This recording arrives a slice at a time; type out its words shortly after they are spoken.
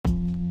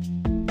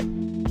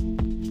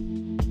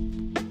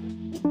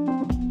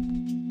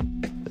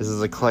This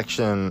is a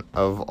collection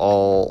of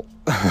all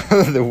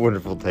the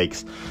wonderful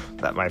takes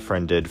that my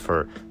friend did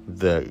for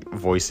the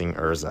voicing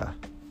Urza.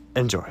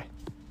 Enjoy.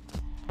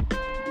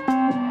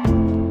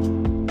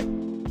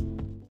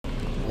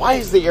 Why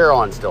is the air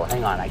on still?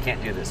 Hang on, I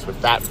can't do this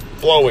with that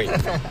blowing.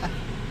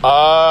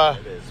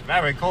 It is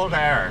very cold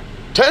air.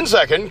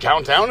 10-second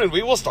countdown and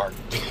we will start.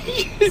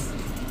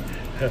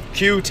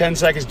 Cue 10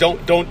 seconds.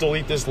 Don't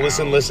delete this.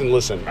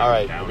 Listen. All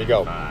right, here we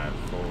go. 5,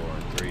 4,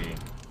 3.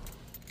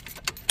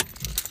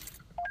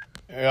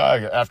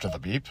 After the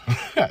beep.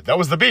 That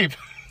was the beep.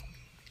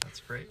 That's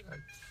great.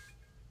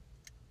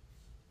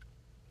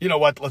 You know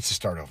what? Let's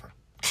just start over.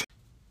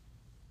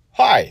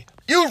 Hi,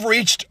 you've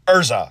reached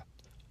Urza.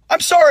 I'm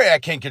sorry I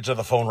can't get to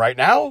the phone right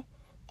now.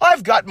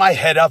 I've got my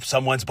head up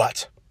someone's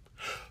butt.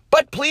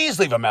 But please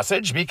leave a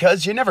message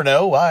because you never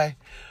know. I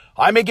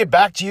may get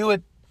back to you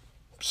at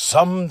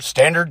some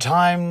standard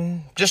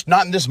time, just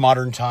not in this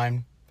modern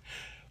time.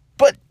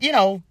 But,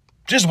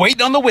 just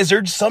waiting on the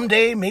wizards.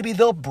 Someday, maybe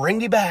they'll bring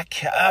me back.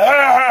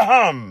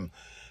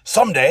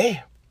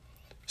 Someday,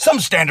 some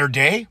standard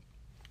day,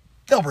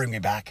 they'll bring me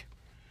back.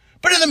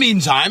 But in the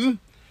meantime,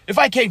 if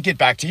I can't get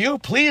back to you,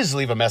 please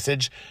leave a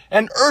message.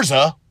 And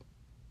Urza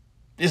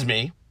is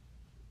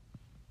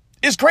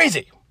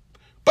crazy.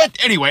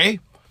 But anyway,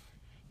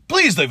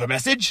 please leave a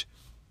message.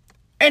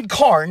 And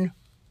Karn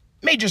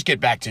may just get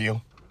back to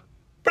you.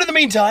 But in the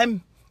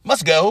meantime,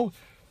 must go.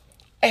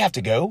 I have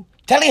to go.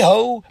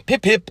 Tally-ho,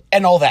 pip-pip,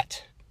 and all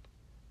that.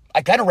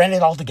 I kind of ran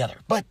it all together,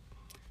 but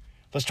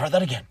let's try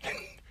that again.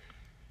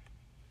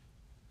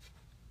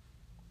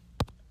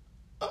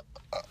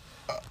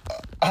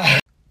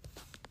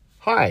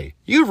 Hi,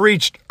 you've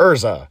reached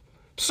Urza.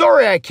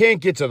 Sorry I can't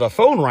get to the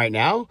phone right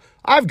now.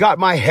 I've got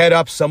my head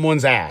up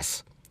someone's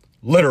ass.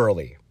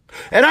 Literally.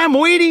 And I'm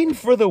waiting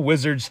for the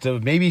wizards to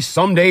maybe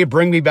someday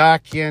bring me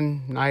back,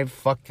 and I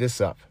fucked this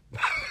up.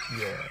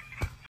 Yeah.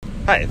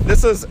 Hi,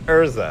 this is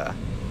Urza.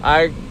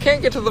 I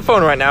can't get to the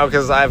phone right now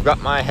because I've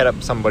got my head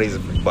up somebody's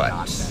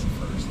butt.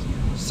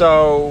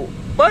 So,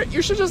 but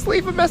you should just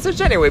leave a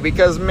message anyway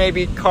because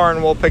maybe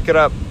Karn will pick it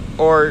up,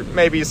 or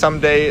maybe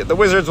someday the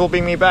wizards will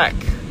bring me back.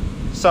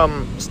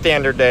 Some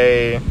standard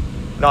day,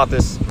 not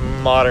this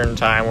modern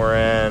time we're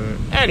in.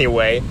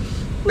 Anyway,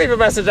 leave a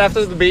message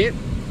after the beat.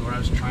 Where I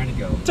was trying to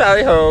go.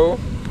 Tally-ho.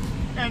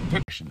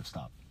 And shouldn't have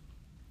stopped.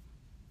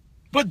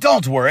 But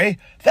don't worry,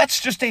 that's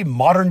just a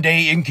modern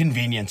day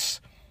inconvenience.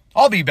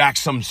 I'll be back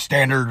some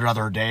standard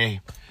other day.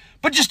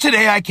 But just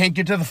today I can't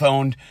get to the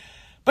phone.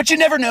 But you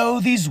never know,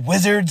 these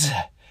wizards,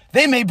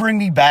 they may bring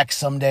me back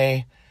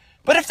someday.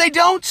 But if they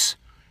don't,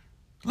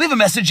 leave a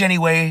message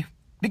anyway.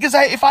 Because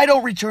if I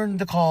don't return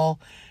the call,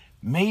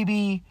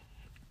 maybe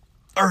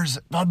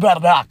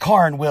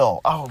Karn will.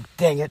 Oh,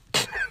 dang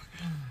it.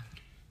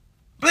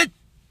 But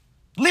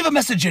leave a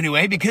message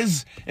anyway,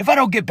 because if I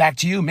don't get back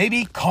to you,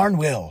 maybe Karn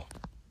will.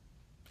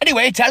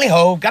 Anyway,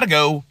 tally-ho, gotta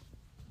go.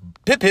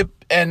 Pip-pip,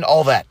 and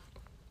all that.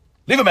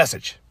 Leave a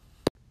message.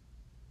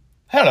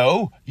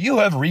 Hello, you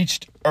have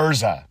reached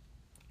Urza.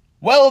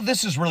 Well,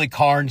 this is really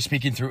Karn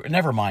speaking through.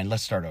 Never mind,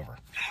 let's start over.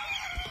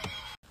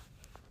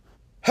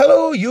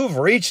 Hello, you've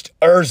reached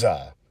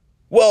Urza.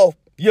 Well,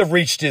 you've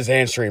reached his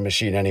answering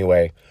machine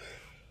anyway.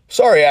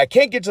 Sorry, I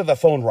can't get to the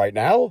phone right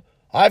now.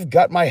 I've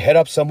got my head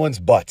up someone's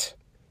butt.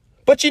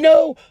 But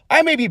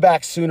I may be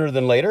back sooner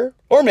than later,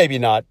 or maybe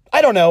not.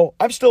 I don't know.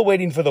 I'm still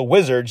waiting for the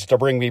wizards to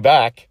bring me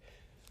back.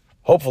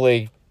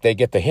 Hopefully, they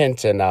get the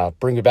hint and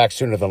bring me back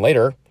sooner than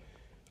later.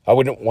 I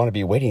wouldn't want to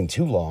be waiting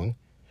too long.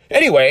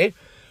 Anyway,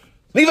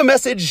 leave a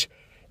message,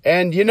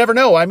 and you never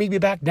know. I may be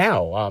back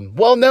now.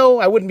 Well, no,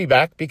 I wouldn't be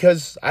back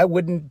because I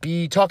wouldn't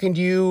be talking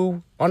to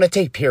you on a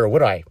tape here,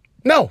 would I?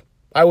 No,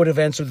 I would have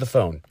answered the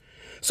phone.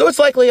 So it's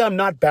likely I'm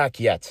not back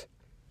yet.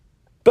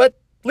 But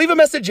leave a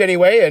message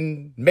anyway,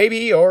 and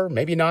maybe or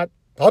maybe not,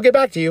 I'll get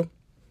back to you.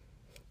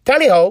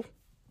 Tally-ho.